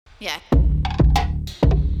Yeah.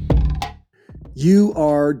 You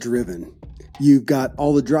are driven. You've got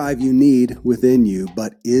all the drive you need within you,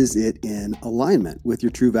 but is it in alignment with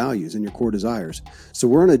your true values and your core desires? So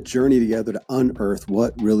we're on a journey together to unearth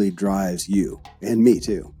what really drives you and me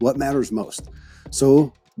too. What matters most?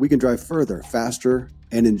 So we can drive further, faster,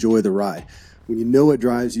 and enjoy the ride. When you know what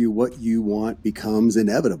drives you, what you want becomes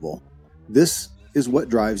inevitable. This is What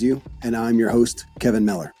Drives You, and I'm your host, Kevin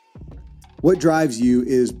Miller. What Drives You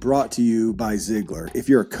is brought to you by Ziglar. If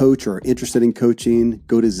you're a coach or interested in coaching,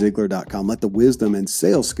 go to Ziglar.com. Let the wisdom and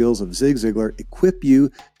sales skills of Zig Ziglar equip you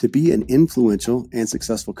to be an influential and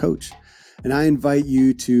successful coach. And I invite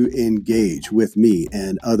you to engage with me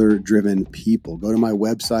and other driven people. Go to my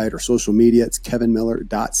website or social media. It's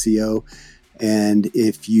kevinmiller.co. And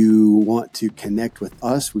if you want to connect with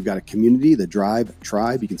us, we've got a community, the Drive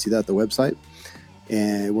Tribe. You can see that at the website,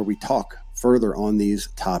 and where we talk further on these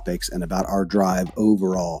topics and about our drive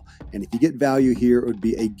overall. And if you get value here, it would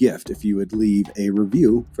be a gift if you would leave a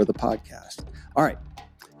review for the podcast. All right,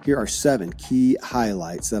 here are 7 key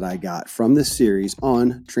highlights that I got from this series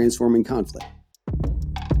on transforming conflict.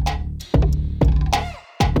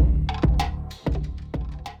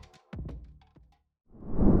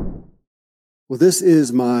 Well, this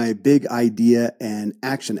is my big idea and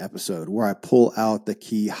action episode where I pull out the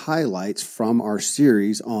key highlights from our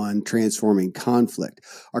series on transforming conflict.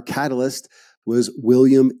 Our catalyst was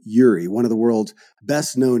William Ury, one of the world's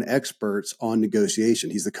best known experts on negotiation.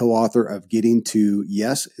 He's the co-author of Getting to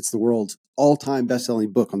Yes. It's the world's all-time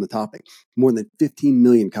best-selling book on the topic. More than 15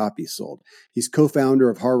 million copies sold. He's co-founder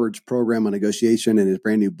of Harvard's program on negotiation, and his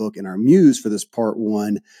brand new book and our muse for this part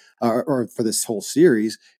one, or for this whole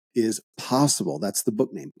series, is Possible. That's the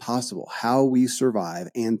book name, Possible, How We Survive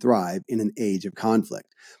and Thrive in an Age of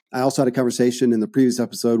Conflict. I also had a conversation in the previous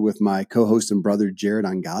episode with my co-host and brother, Jared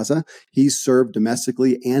Angaza. He's served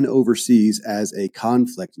domestically and overseas as a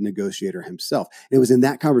conflict negotiator himself. And it was in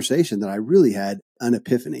that conversation that I really had an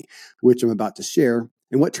epiphany, which I'm about to share,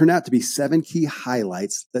 and what turned out to be 7 key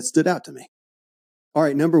highlights that stood out to me. All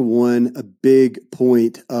right, number 1, a big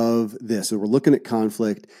point of this, so we're looking at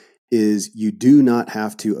conflict, is you do not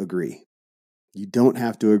have to agree. You don't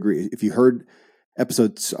have to agree. If you heard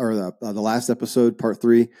episodes or the last episode, part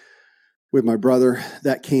 3 with my brother,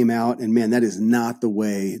 that came out, and man, that is not the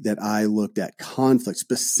way that I looked at conflict,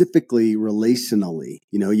 specifically relationally.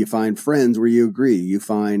 You know, you find friends where you agree. You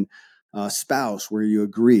find a spouse where you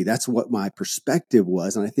agree. That's what my perspective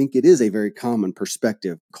was. And I think it is a very common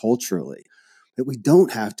perspective culturally that we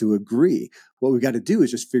don't have to agree. What we've got to do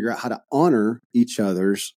is just figure out how to honor each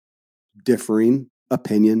other's differing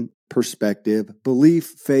opinion, perspective, belief,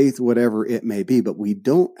 faith, whatever it may be, but we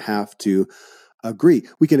don't have to agree.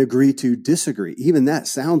 We can agree to disagree. Even that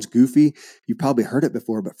sounds goofy. You've probably heard it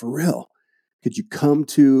before, but for real, could you come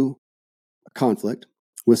to a conflict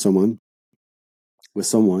with someone's,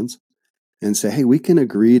 and say, hey, we can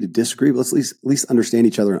agree to disagree, but let's at least understand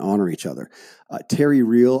each other and honor each other. Terry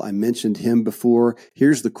Real, I mentioned him before.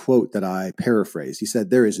 Here's the quote that I paraphrase. He said,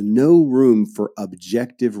 there is no room for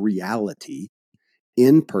objective reality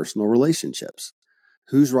in personal relationships.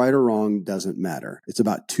 Who's right or wrong doesn't matter. It's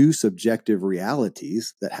about 2 subjective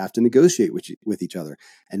realities that have to negotiate with each other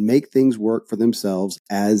and make things work for themselves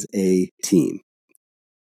as a team.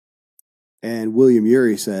 And William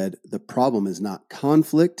Ury said, the problem is not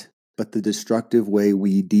conflict, but the destructive way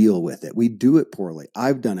we deal with it. We do it poorly.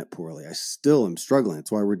 I've done it poorly. I still am struggling.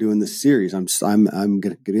 That's why we're doing this series. I'm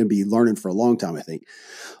going to be learning for a long time, I think,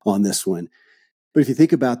 on this one. But if you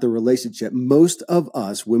think about the relationship, most of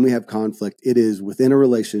us, when we have conflict, it is within a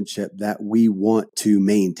relationship that we want to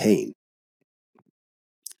maintain.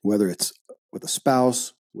 Whether it's with a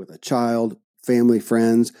spouse, with a child, family,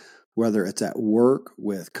 friends, whether it's at work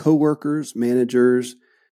with coworkers, managers,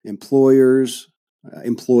 employers,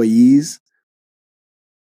 employees,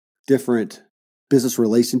 different business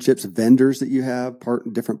relationships, vendors that you have,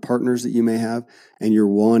 different partners that you may have, and you're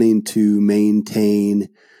wanting to maintain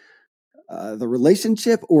the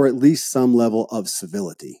relationship or at least some level of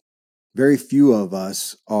civility. Very few of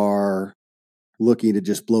us are looking to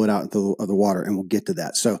just blow it out into the water, and we'll get to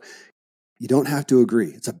that. So you don't have to agree.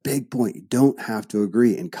 It's a big point. You don't have to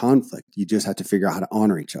agree in conflict. You just have to figure out how to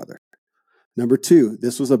honor each other. Number 2,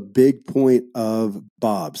 this was a big point of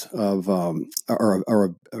Bob's, of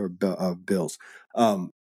Bill's,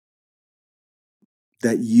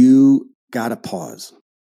 that you got to pause.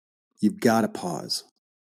 You've got to pause.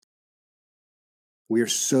 We are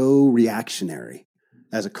so reactionary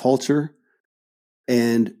as a culture,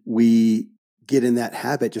 and we get in that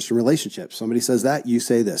habit just in relationships. Somebody says that, you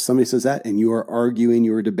say this. Somebody says that, and you are arguing,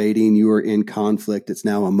 you are debating, you are in conflict. It's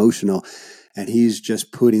now emotional. and he's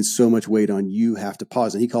just putting so much weight on you have to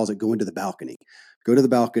pause. And he calls it going to the balcony. Go to the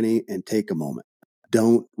balcony and take a moment.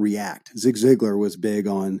 Don't react. Zig Ziglar was big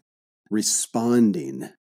on responding,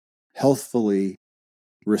 healthfully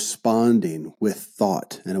responding with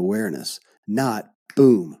thought and awareness, not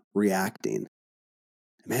boom, reacting.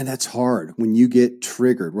 Man, that's hard. When you get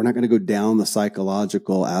triggered, we're not going to go down the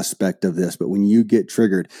psychological aspect of this, but when you get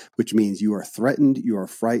triggered, which means you are threatened, you are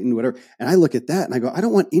frightened, whatever. And I look at that and I go, I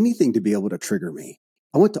don't want anything to be able to trigger me.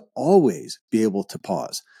 I want to always be able to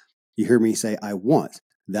pause. You hear me say, I want.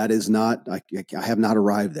 That is not, I have not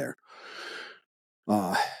arrived there.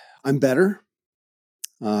 I'm better.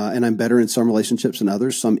 And I'm better in some relationships than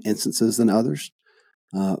others, some instances than others.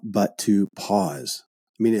 But to pause.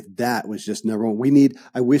 I mean, if that was just number one,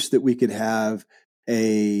 I wish that we could have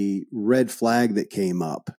a red flag that came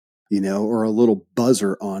up, or a little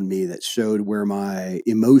buzzer on me that showed where my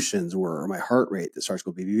emotions were, or my heart rate that starts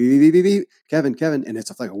going beep, beep, beep, beep, beep, Kevin. And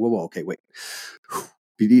it's like, whoa, okay, wait.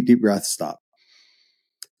 Deep breath, stop.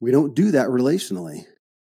 We don't do that relationally.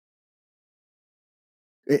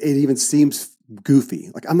 It even seems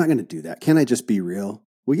goofy. Like, I'm not going to do that. Can I just be real?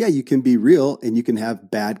 Well, yeah, you can be real and you can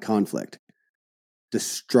have bad conflict.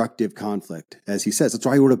 Destructive conflict, as he says. That's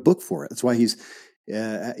why he wrote a book for it. That's why he's,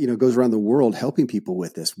 goes around the world helping people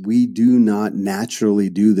with this. We do not naturally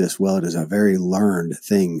do this well. It is a very learned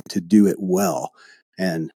thing to do it well.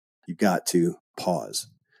 And you've got to pause.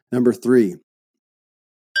 Number 3.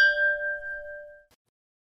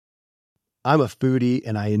 I'm a foodie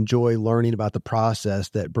and I enjoy learning about the process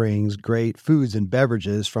that brings great foods and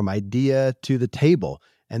beverages from idea to the table.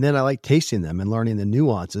 And then I like tasting them and learning the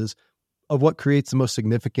nuances of what creates the most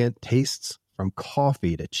significant tastes, from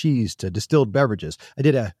coffee to cheese to distilled beverages. I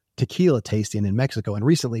did a tequila tasting in Mexico, and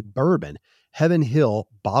recently bourbon. Heaven Hill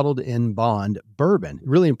Bottled in Bond bourbon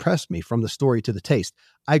really impressed me from the story to the taste.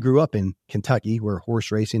 I grew up in Kentucky, where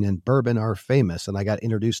horse racing and bourbon are famous, and I got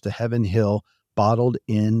introduced to Heaven Hill Bottled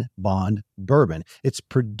in Bond bourbon. It's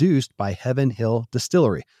produced by Heaven Hill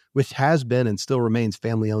Distillery, which has been and still remains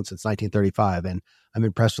family-owned since 1935. And I'm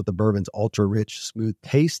impressed with the bourbon's ultra-rich, smooth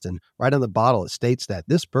taste. And right on the bottle, it states that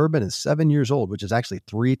this bourbon is 7 years old, which is actually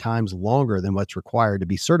 3 times longer than what's required to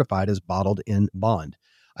be certified as bottled in bond.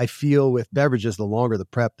 I feel with beverages, the longer the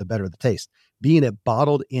prep, the better the taste. Being a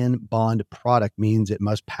bottled in bond product means it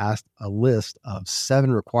must pass a list of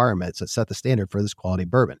 7 requirements that set the standard for this quality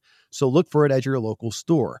bourbon. So look for it at your local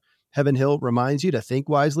store. Heaven Hill reminds you to think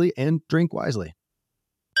wisely and drink wisely.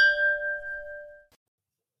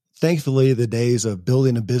 Thankfully, the days of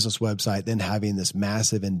building a business website, then having this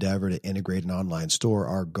massive endeavor to integrate an online store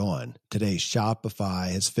are gone. Today,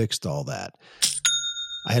 Shopify has fixed all that.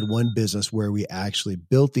 I had one business where we actually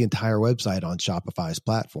built the entire website on Shopify's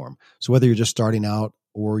platform. So whether you're just starting out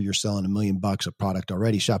or you're selling $1 million of product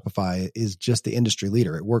already, Shopify is just the industry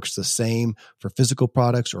leader. It works the same for physical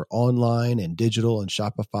products or online and digital, and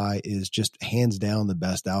Shopify is just hands down the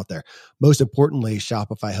best out there. Most importantly,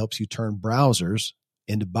 Shopify helps you turn browsers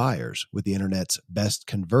into buyers with the internet's best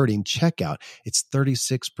converting checkout. It's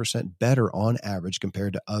 36% better on average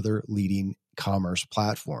compared to other leading commerce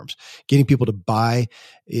platforms. Getting people to buy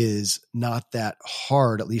is not that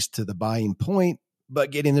hard, at least to the buying point,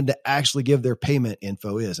 but getting them to actually give their payment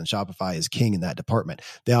info is, and Shopify is king in that department.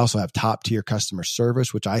 They also have top tier customer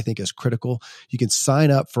service, which I think is critical. You can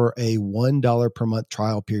sign up for a $1 per month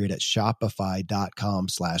trial period at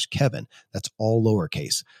shopify.com/Kevin. That's all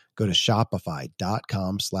lowercase. Go to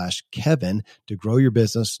shopify.com/Kevin to grow your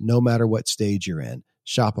business no matter what stage you're in.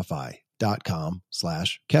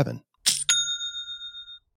 Shopify.com/Kevin.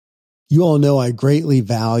 You all know I greatly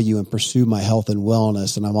value and pursue my health and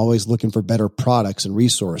wellness, and I'm always looking for better products and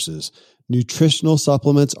resources. Nutritional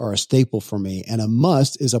supplements are a staple for me, and a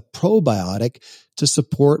must is a probiotic to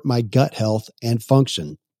support my gut health and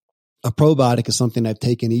function. A probiotic is something I've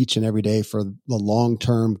taken each and every day for the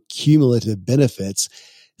long-term cumulative benefits.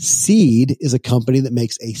 Seed is a company that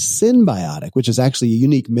makes a synbiotic, which is actually a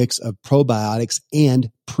unique mix of probiotics and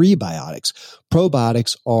prebiotics.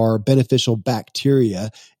 Probiotics are beneficial bacteria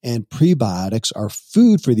and prebiotics are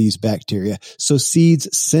food for these bacteria. So Seed's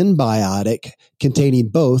synbiotic containing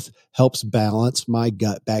both helps balance my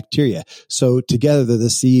gut bacteria. So together the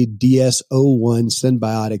Seed DS-01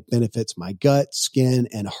 synbiotic benefits my gut, skin,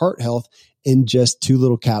 and heart health in just 2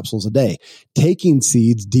 little capsules a day. Taking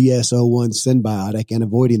Seed's DS-01 synbiotic and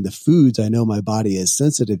avoiding the foods I know my body is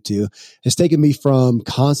sensitive to has taken me from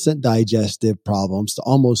constant digestive problems to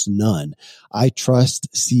almost none. I trust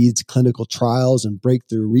Seed's clinical trials and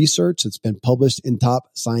breakthrough research that's been published in top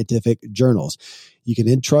scientific journals. You can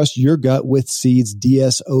entrust your gut with Seed's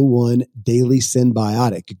DS-01 Daily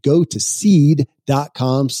Synbiotic. Go to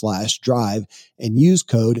seed.com/drive and use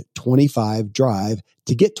code 25drive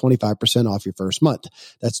to get 25% off your first month.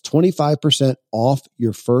 That's 25% off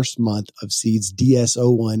your first month of Seed's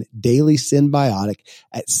DS-01 Daily Synbiotic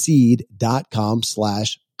at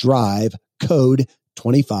seed.com/drive, code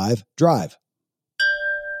 25drive.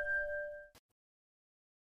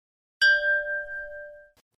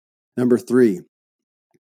 Number 3,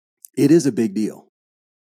 it is a big deal.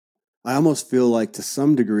 I almost feel like to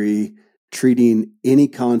some degree, treating any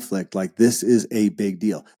conflict like this is a big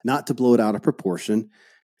deal, not to blow it out of proportion.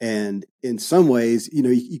 And in some ways,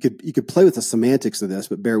 you could play with the semantics of this,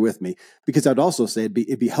 but bear with me, because I'd also say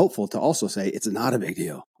it'd be helpful to also say it's not a big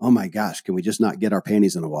deal. Oh my gosh, can we just not get our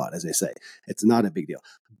panties in a wad, as they say? It's not a big deal.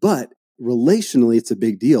 But relationally, it's a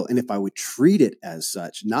big deal. And if I would treat it as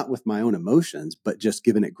such, not with my own emotions, but just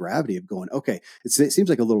giving it gravity of going, okay, it seems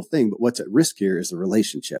like a little thing, but what's at risk here is the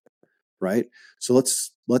relationship, right? So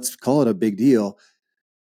let's call it a big deal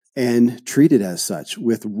and treat it as such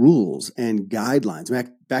with rules and guidelines.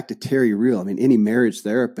 Back to Terry Real. I mean, any marriage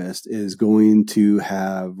therapist is going to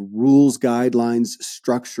have rules, guidelines,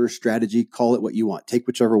 structure, strategy, call it what you want. Take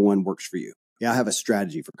whichever one works for you. Yeah, I have a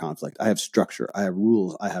strategy for conflict. I have structure. I have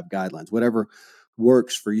rules. I have guidelines, whatever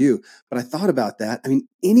works for you. But I thought about that. I mean,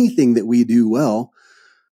 anything that we do well,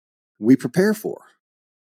 we prepare for.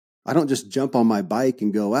 I don't just jump on my bike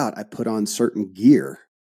and go out. I put on certain gear,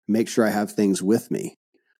 make sure I have things with me.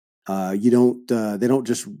 They don't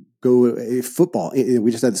just go football.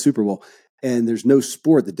 We just had the Super Bowl, and there's no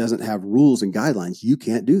sport that doesn't have rules and guidelines. You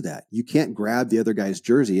can't do that. You can't grab the other guy's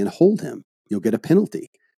jersey and hold him. You'll get a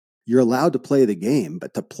penalty. You're allowed to play the game,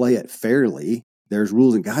 but to play it fairly, there's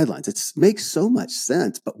rules and guidelines. It makes so much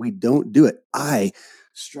sense, but we don't do it. I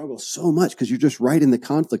struggle so much because you're just right in the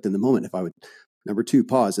conflict in the moment. If I would, number 2,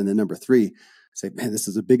 pause. And then number 3, say, man, this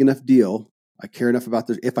is a big enough deal. I care enough about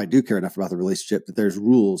this. If I do care enough about the relationship, that there's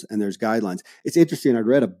rules and there's guidelines. It's interesting. I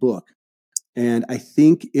read a book, and I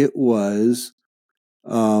think it was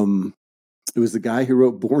the guy who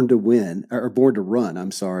wrote Born to Win or Born to Run.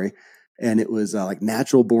 I'm sorry. And it was like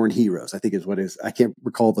Natural Born Heroes, I think is what it is. I can't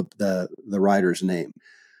recall the writer's name.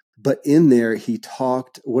 But in there, he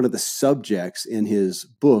talked, one of the subjects in his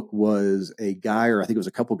book was a guy, or I think it was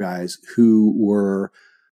a couple guys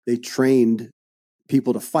they trained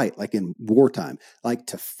people to fight, like in wartime, like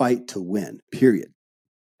to fight to win, period.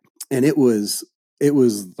 And it was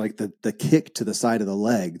like the kick to the side of the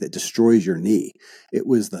leg that destroys your knee. It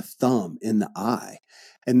was the thumb in the eye.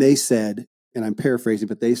 And they said, and I'm paraphrasing,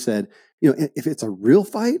 but they said, if it's a real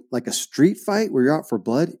fight, like a street fight where you're out for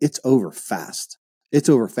blood, it's over fast. It's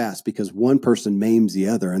over fast because one person maims the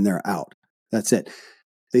other and they're out. That's it.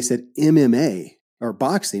 They said MMA or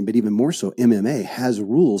boxing, but even more so MMA has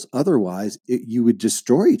rules. Otherwise, you would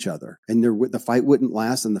destroy each other and the fight wouldn't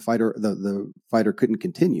last and the fighter couldn't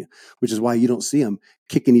continue, which is why you don't see them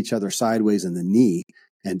kicking each other sideways in the knee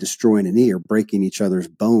and destroying a knee or breaking each other's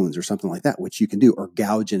bones or something like that, which you can do, or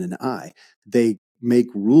gouging an eye. They make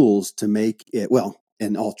rules to make it, well,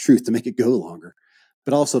 in all truth, to make it go longer,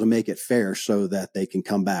 but also to make it fair so that they can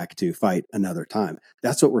come back to fight another time.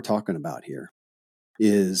 That's what we're talking about here,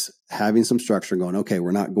 is having some structure and going, okay,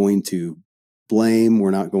 we're not going to blame.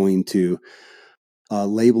 We're not going to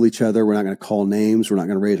label each other. We're not going to call names. We're not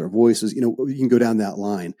going to raise our voices. You can go down that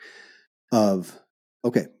line of,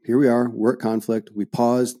 okay, here we are. We're at conflict. We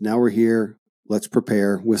paused. Now we're here. Let's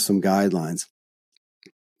prepare with some guidelines.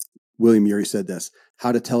 William Ury said this: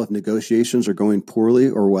 how to tell if negotiations are going poorly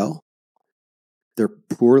or well. They're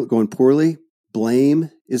going poorly. Blame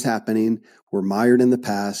is happening. We're mired in the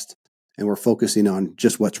past, and we're focusing on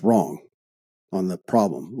just what's wrong, on the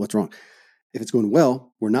problem, what's wrong. If it's going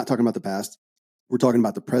well, we're not talking about the past. We're talking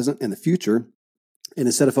about the present and the future. And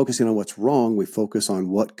instead of focusing on what's wrong, we focus on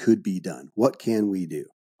what could be done. What can we do?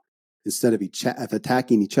 Instead of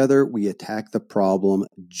attacking each other, we attack the problem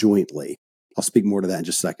jointly. I'll speak more to that in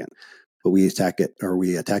just a second. But we attack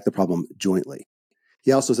the problem jointly.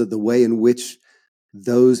 He also said the way in which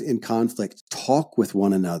those in conflict talk with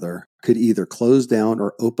one another could either close down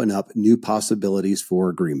or open up new possibilities for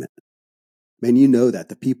agreement. Man, that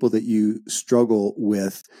the people that you struggle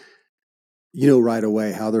with, right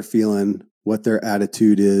away how they're feeling, what their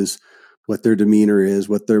attitude is, what their demeanor is,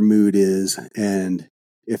 what their mood is, and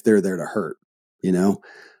if they're there to hurt,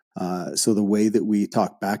 So the way that we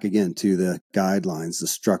talk, back again to the guidelines, the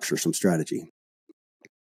structure, some strategy.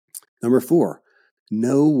 Number 4,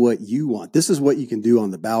 know what you want. This is what you can do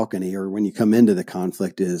on the balcony or when you come into the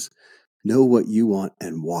conflict, is know what you want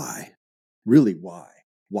and why. Really, why?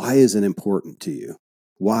 Why is it important to you?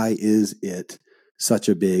 Why is it such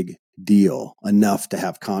a big deal enough to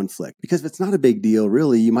have conflict? Because if it's not a big deal,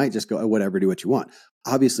 really, you might just go, oh, whatever, do what you want.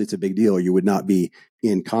 Obviously, it's a big deal, or you would not be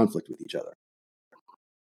in conflict with each other.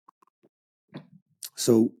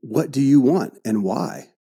 So what do you want and why?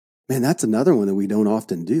 Man, that's another one that we don't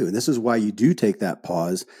often do. And this is why you do take that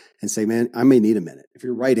pause and say, man, I may need a minute. If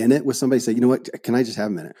you're right in it with somebody, say, you know what, can I just have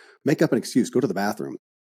a minute? Make up an excuse, go to the bathroom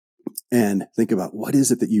and think about what is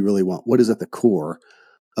it that you really want? What is at the core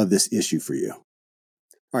of this issue for you?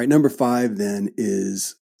 All right, number 5 then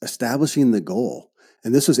is establishing the goal.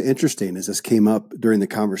 And this was interesting as this came up during the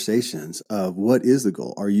conversations of what is the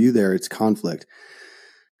goal? Are you there? It's conflict.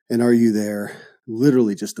 And are you there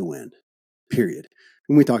literally just to win? Period.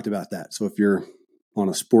 And we talked about that. So if you're on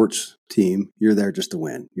a sports team, you're there just to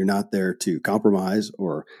win. You're not there to compromise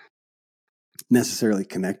or necessarily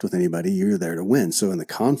connect with anybody. You're there to win. So in the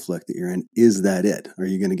conflict that you're in, is that it? Are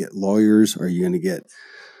you going to get lawyers? Are you going to get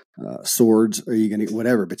swords? Are you going to get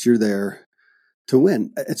whatever? But you're there to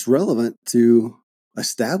win. It's relevant to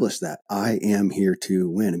establish that I am here to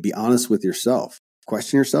win and be honest with yourself.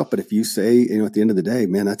 Question yourself. But if you say, at the end of the day,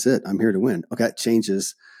 man, that's it. I'm here to win. Okay. That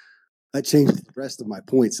changes the rest of my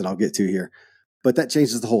points that I'll get to here. But that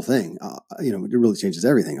changes the whole thing. It really changes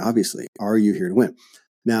everything, obviously. Are you here to win?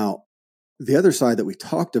 Now, the other side that we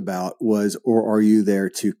talked about was, or are you there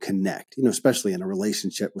to connect? Especially in a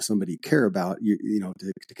relationship with somebody you care about,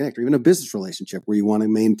 to connect, or even a business relationship where you want to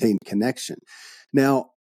maintain connection.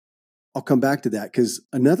 Now, I'll come back to that because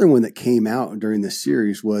another one that came out during this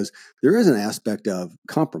series was there is an aspect of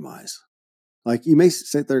compromise. Like you may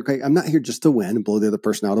sit there, okay, I'm not here just to win and blow the other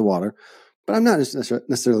person out of the water, but I'm not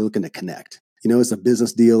necessarily looking to connect. It's a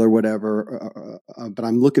business deal or whatever, but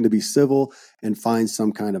I'm looking to be civil and find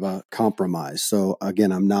some kind of a compromise. So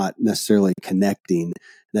again, I'm not necessarily connecting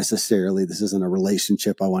necessarily. This isn't a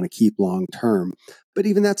relationship I want to keep long term, but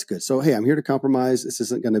even that's good. So, hey, I'm here to compromise. This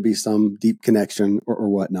isn't going to be some deep connection or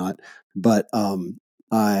whatnot, but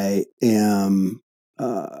I am,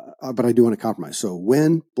 but I do want to compromise. So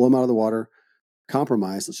win, blow them out of the water,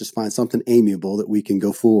 compromise. Let's just find something amiable that we can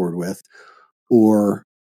go forward with, or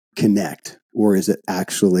connect, or is it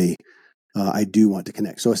actually I do want to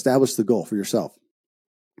connect? So establish the goal for yourself.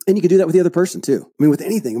 And you can do that with the other person too. With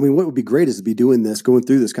anything. What would be great is to be doing this, going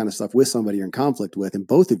through this kind of stuff with somebody you're in conflict with, and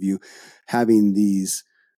both of you having these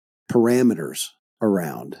parameters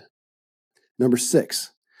around. Number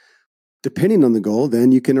 6, depending on the goal,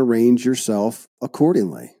 then you can arrange yourself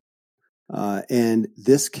accordingly. And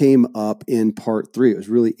this came up in part 3. It was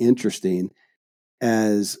really interesting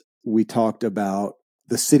as we talked about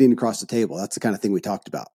the sitting across the table. That's the kind of thing we talked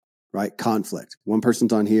about, right? Conflict. One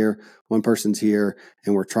person's on here, one person's here,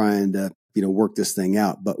 and we're trying to, work this thing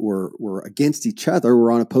out, but we're against each other.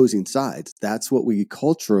 We're on opposing sides. That's what we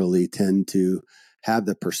culturally tend to have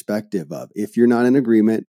the perspective of. If you're not in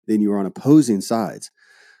agreement, then you're on opposing sides.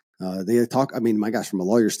 They talk, my gosh, from a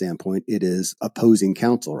lawyer standpoint, it is opposing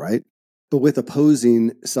counsel, right? But with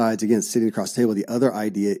opposing sides, again, sitting across the table, the other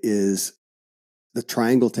idea is the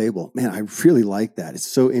triangle table. Man, I really like that. It's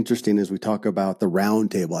so interesting as we talk about the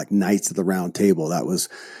round table, like Knights of the Round Table. That was,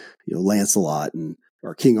 Lancelot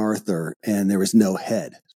or King Arthur, and there was no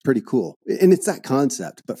head. Pretty cool. And it's that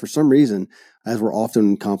concept. But for some reason, as we're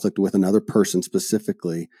often in conflict with another person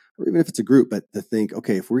specifically, or even if it's a group, but to think,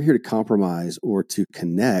 okay, if we're here to compromise or to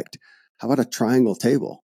connect, how about a triangle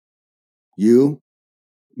table? You,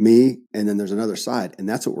 me, and then there's another side. And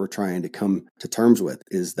that's what we're trying to come to terms with,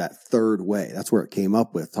 is that third way. That's where it came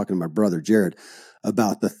up with talking to my brother, Jared,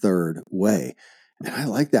 about the third way. And I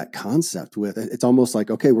like that concept with it. It's almost like,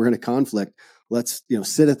 okay, we're in a conflict. Let's,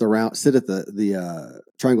 sit at the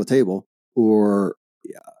triangle table, or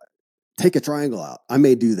take a triangle out. I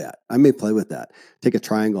may do that. I may play with that. Take a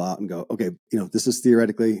triangle out and go, okay, this is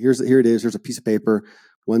theoretically, here it is. Here's a piece of paper.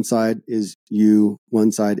 One side is you,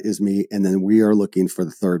 one side is me, and then we are looking for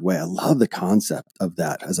the third way. I love the concept of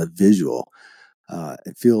that as a visual.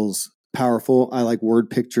 It feels powerful. I like word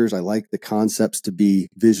pictures. I like the concepts to be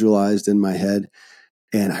visualized in my head.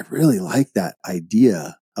 And I really like that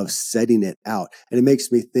idea of setting it out. And it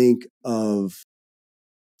makes me think of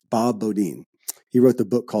Bob Bodine. He wrote the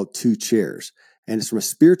book called Two Chairs. And it's from a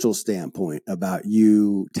spiritual standpoint about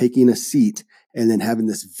you taking a seat and then having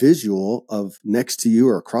this visual of next to you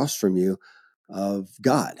or across from you of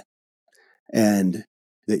God. And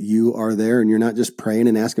that you are there and you're not just praying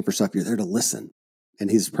and asking for stuff. You're there to listen. And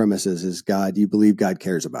his premise is God, do you believe God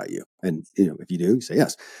cares about you? And, if you do, you say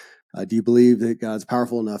yes. Do you believe that God's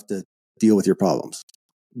powerful enough to deal with your problems?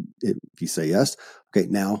 If you say yes, okay,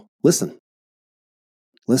 now listen.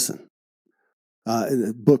 Listen.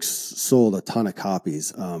 The book's sold a ton of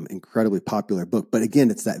copies, incredibly popular book. But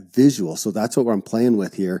again, it's that visual. So that's what I'm playing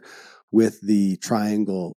with here with the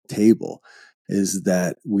triangle table, is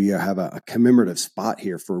that we have a commemorative spot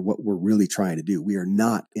here for what we're really trying to do. We're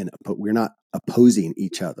not opposing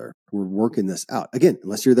each other. We're working this out. Again,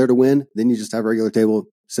 unless you're there to win, then you just have a regular table,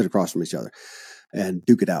 sit across from each other and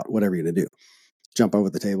duke it out, whatever you're going to do. Jump over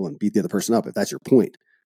the table and beat the other person up if that's your point.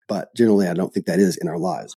 But generally, I don't think that is in our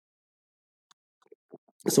lives.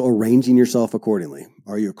 So arranging yourself accordingly.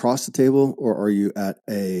 Are you across the table, or are you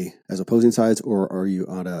as opposing sides, or are you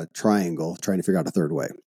on a triangle trying to figure out a third way?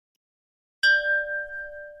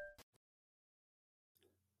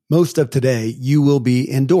 Most of today, you will be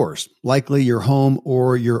indoors, likely your home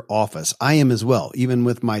or your office. I am as well. Even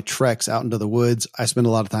with my treks out into the woods, I spend a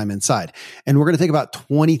lot of time inside. And we're going to take about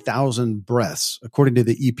 20,000 breaths. According to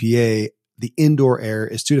the EPA, the indoor air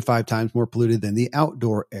is 2 to 5 times more polluted than the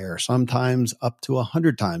outdoor air, sometimes up to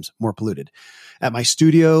 100 times more polluted. At my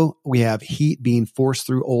studio, we have heat being forced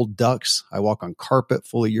through old ducts. I walk on carpet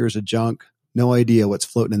full of years of junk. No idea what's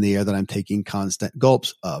floating in the air that I'm taking constant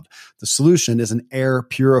gulps of. The solution is an air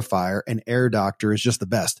purifier, and Air Doctor is just the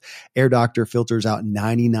best. Air Doctor filters out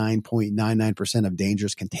 99.99% of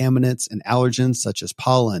dangerous contaminants and allergens such as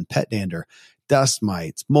pollen, pet dander, dust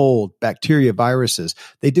mites, mold, bacteria, viruses.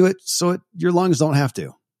 They do it so your lungs don't have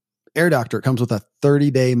to. Air Doctor comes with a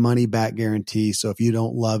 30-day money-back guarantee, so if you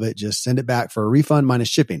don't love it, just send it back for a refund minus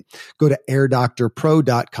shipping. Go to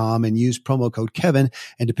airdoctorpro.com and use promo code Kevin,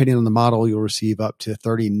 and depending on the model, you'll receive up to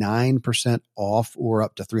 39% off or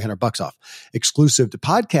up to $300 off. Exclusive to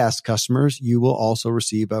podcast customers, you will also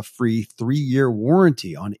receive a free 3-year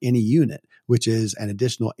warranty on any unit, which is an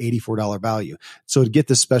additional $84 value. So to get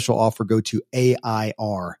this special offer, go to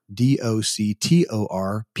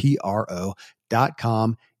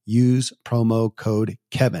airdoctorpro.com. Use promo code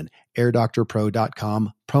Kevin.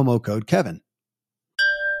 airdoctorpro.com, promo code Kevin.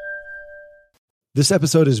 This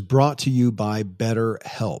episode is brought to you by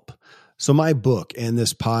BetterHelp. So my book and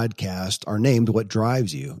this podcast are named What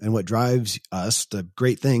Drives You. And what drives us to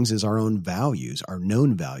great things is our own values, our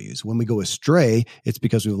known values. When we go astray, it's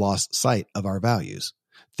because we've lost sight of our values.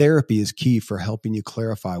 Therapy is key for helping you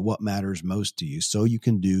clarify what matters most to you so you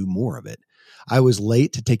can do more of it. I was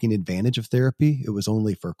late to taking advantage of therapy. It was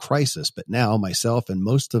only for crisis, but now myself and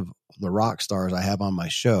most of the rock stars I have on my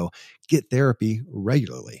show get therapy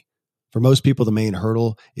regularly. For most people, the main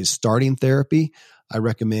hurdle is starting therapy. I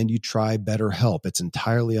recommend you try BetterHelp. It's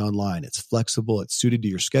entirely online. It's flexible. It's suited to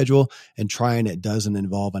your schedule, and trying it doesn't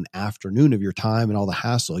involve an afternoon of your time and all the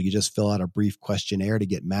hassle. You just fill out a brief questionnaire to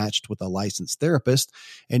get matched with a licensed therapist,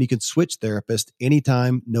 and you can switch therapist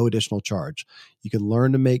anytime, no additional charge. You can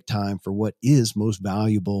learn to make time for what is most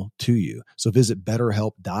valuable to you. So visit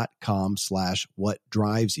betterhelp.com/what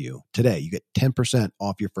drives you today. You get 10%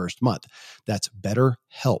 off your first month. That's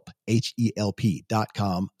BetterHelp,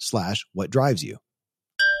 HELP.com/what drives you.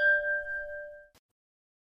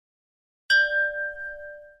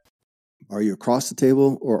 Are you across the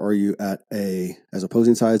table, or are you as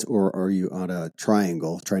opposing sides, or are you on a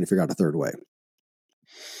triangle trying to figure out a third way?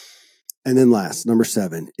 And then last, number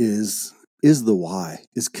 7 is the why,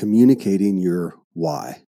 is communicating your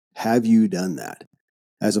why. Have you done that?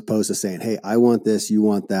 As opposed to saying, hey, I want this, you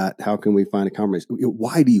want that. How can we find a compromise?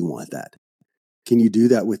 Why do you want that? Can you do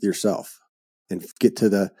that with yourself and get to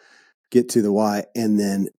the why, and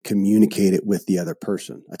then communicate it with the other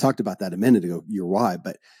person? I talked about that a minute ago, your why,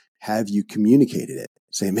 but have you communicated it?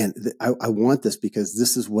 Say, man, I want this because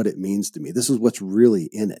this is what it means to me. This is what's really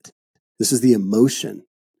in it. This is the emotion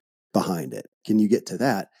behind it. Can you get to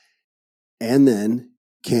that? And then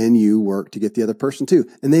can you work to get the other person too?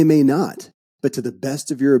 And they may not, but to the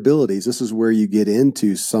best of your abilities, this is where you get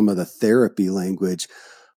into some of the therapy language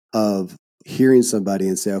of hearing somebody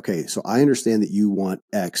and say, okay, so I understand that you want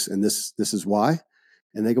X and this is why.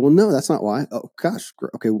 And they go, well, no, that's not why. Oh gosh.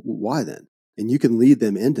 Okay. Why then? And you can lead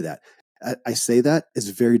them into that. I say that is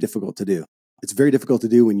very difficult to do. It's very difficult to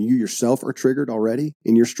do when you yourself are triggered already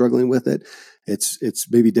and you're struggling with it.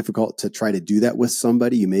 It's maybe difficult to try to do that with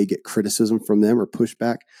somebody. You may get criticism from them or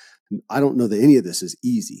pushback. I don't know that any of this is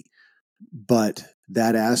easy, but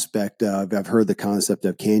that aspect of, I've heard the concept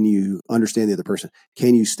of, can you understand the other person?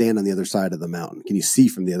 Can you stand on the other side of the mountain? Can you see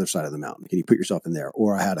from the other side of the mountain? Can you put yourself in there?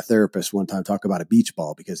 Or I had a therapist one time talk about a beach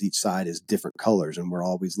ball because each side is different colors and we're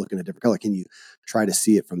always looking at different color. Can you try to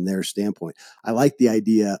see it from their standpoint? I like the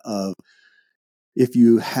idea of, if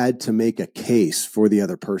you had to make a case for the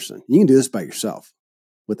other person, you can do this by yourself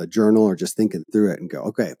with a journal or just thinking through it and go,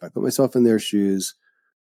 okay, if I put myself in their shoes,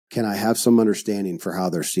 can I have some understanding for how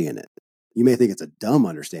they're seeing it? You may think it's a dumb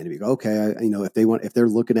understanding. You go, okay, if they're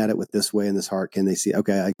looking at it with this way in this heart, can they see?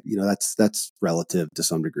 Okay, that's relative to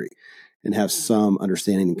some degree, and have some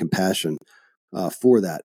understanding and compassion for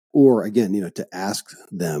that. Or again, to ask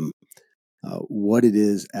them what it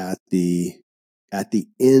is at the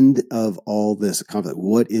end of all this conflict.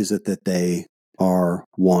 What is it that they are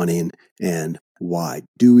wanting, and why?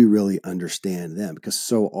 Do we really understand them? Because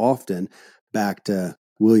so often, back to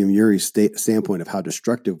William Urey's standpoint of how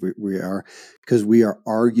destructive we are, because we are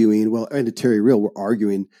arguing, and to Terry Real, we're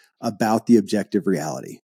arguing about the objective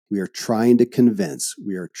reality. We are trying to convince,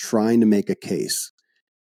 we are trying to make a case.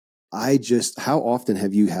 How often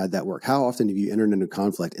have you had that work? How often have you entered into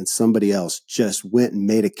conflict and somebody else just went and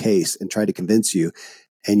made a case and tried to convince you,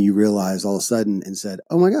 and you realized all of a sudden and said,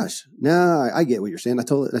 oh my gosh, no, I get what you're saying. I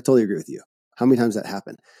totally agree with you. How many times that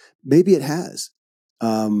happened? Maybe it has.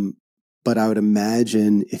 But I would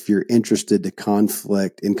imagine if you're interested in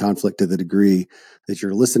conflict to the degree that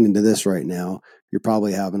you're listening to this right now, you're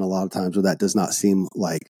probably having a lot of times where that does not seem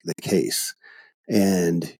like the case.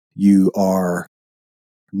 And you are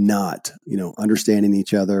not, understanding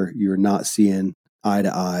each other. You're not seeing eye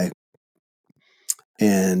to eye,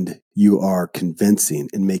 and you are convincing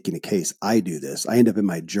and making a case. I do this. I end up in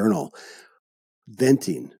my journal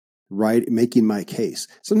venting, right? Making my case.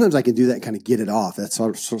 Sometimes I can do that and kind of get it off. That's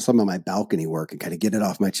some of my balcony work, and kind of get it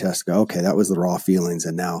off my chest. Go, okay, that was the raw feelings.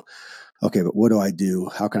 And now, okay, but what do I do?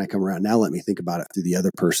 How can I come around? Now let me think about it through the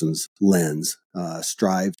other person's lens,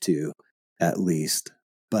 strive to at least.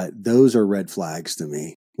 But those are red flags to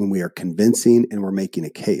me when we are convincing and we're making a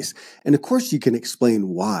case. And of course, you can explain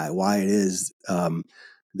why it is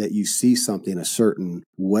that you see something a certain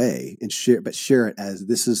way, and share it as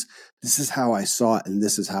this is how I saw it, and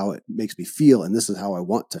this is how it makes me feel, and this is how I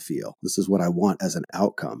want to feel. This is what I want as an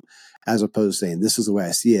outcome, as opposed to saying this is the way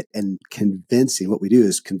I see it, and convincing. What we do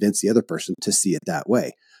is convince the other person to see it that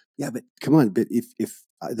way. Yeah, but come on, but if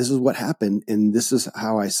this is what happened and this is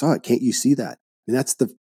how I saw it, can't you see that? And that's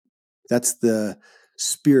the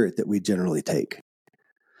spirit that we generally take.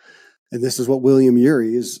 And this is what William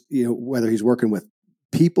Urey is, whether he's working with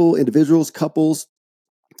people, individuals, couples,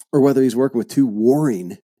 or whether he's working with two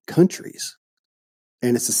warring countries.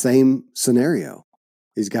 And it's the same scenario.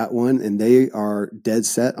 He's got one, and they are dead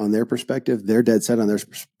set on their perspective. They're dead set on their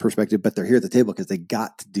perspective, but they're here at the table because they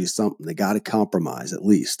got to do something. They got to compromise, at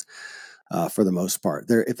least, for the most part.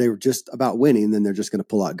 If they were just about winning, then they're just going to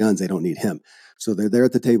pull out guns. They don't need him. So they're there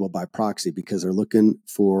at the table by proxy because they're looking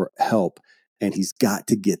for help. And he's got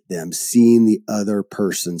to get them seeing the other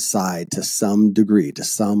person's side to some degree, to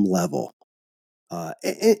some level, or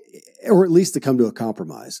at least to come to a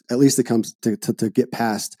compromise. At least it comes to get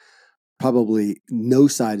past. Probably no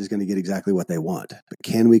side is going to get exactly what they want, but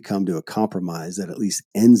can we come to a compromise that at least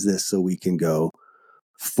ends this so we can go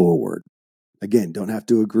forward? Again, don't have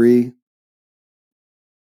to agree,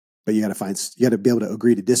 but you got to be able to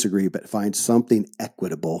agree to disagree, but find something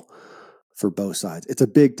equitable for both sides. It's a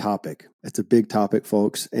big topic. It's a big topic,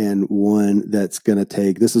 folks, and one that's going to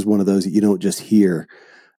take. This is one of those that you don't just hear.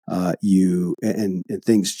 And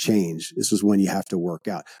things change. This is when you have to work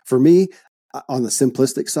out. For me, on the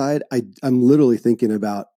simplistic side, I'm literally thinking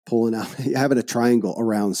about pulling out, having a triangle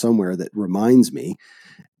around somewhere that reminds me,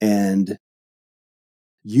 and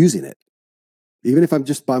using it. Even if I'm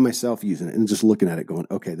just by myself using it and just looking at it going,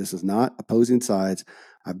 okay, this is not opposing sides.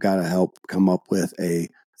 I've got to help come up with a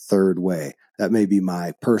third way. That may be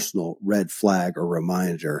my personal red flag or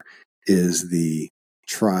reminder, is the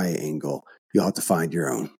triangle. You'll have to find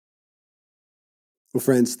your own. Well,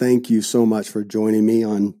 friends, thank you so much for joining me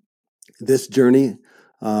on this journey.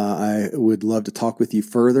 I would love to talk with you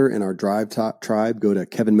further in our Drive Talk tribe. Go to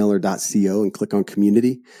kevinmiller.co and click on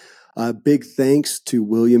community. Big thanks to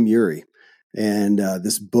William Urey. And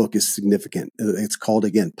this book is significant. It's called,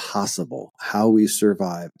 again, Possible: How We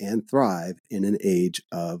Survive and Thrive in an Age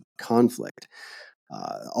of Conflict.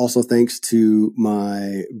 Also, thanks to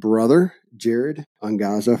my brother, Jared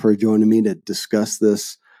Angaza, for joining me to discuss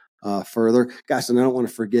this further. Guys, and I don't want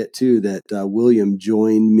to forget, too, that William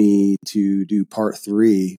joined me to do part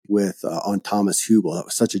 3 on Thomas Hübl. That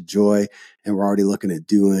was such a joy. And we're already looking at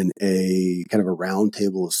doing a kind of a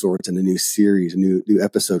roundtable of sorts in a new series, a new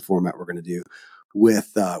episode format we're going to do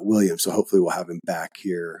with William. So hopefully we'll have him back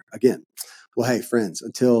here again. Well, hey, friends,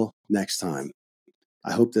 until next time,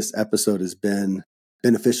 I hope this episode has been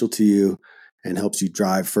beneficial to you and helps you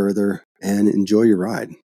drive further and enjoy your ride.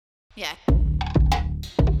 Yeah.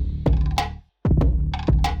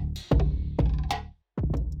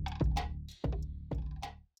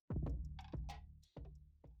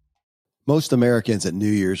 Most Americans at New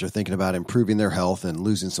Year's are thinking about improving their health and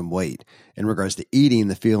losing some weight. In regards to eating,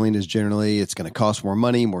 the feeling is generally it's going to cost more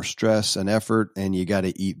money, more stress and effort, and you got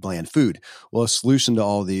to eat bland food. Well, a solution to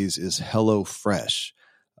all these is HelloFresh.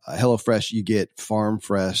 HelloFresh, you get farm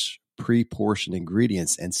fresh, pre-portioned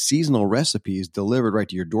ingredients and seasonal recipes delivered right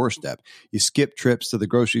to your doorstep. You skip trips to the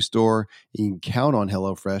grocery store. You can count on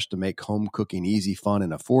HelloFresh to make home cooking easy, fun,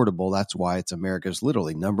 and affordable. That's why it's America's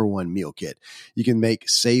literally #1 meal kit. You can make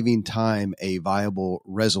saving time a viable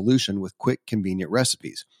resolution with quick, convenient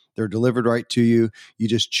recipes. They're delivered right to you. You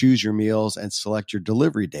just choose your meals and select your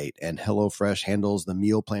delivery date, and HelloFresh handles the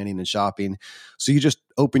meal planning and shopping. So you just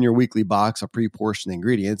open your weekly box of pre-portioned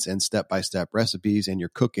ingredients and step-by-step recipes, and you're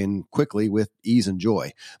cooking quickly with ease and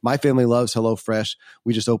joy. My family loves HelloFresh.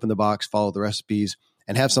 We just open the box, follow the recipes,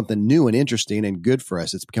 and have something new and interesting and good for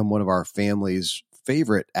us. It's become one of our family's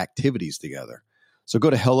favorite activities together. So go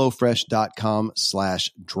to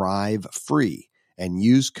HelloFresh.com/drive-free. and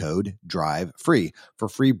use code DRIVEFREE for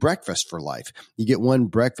free breakfast for life. You get one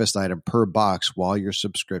breakfast item per box while your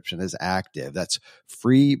subscription is active. That's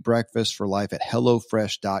free breakfast for life at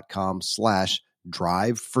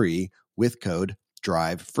HelloFresh.com/drive-free with code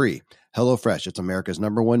DRIVEFREE. HelloFresh, it's America's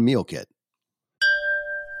 #1 meal kit.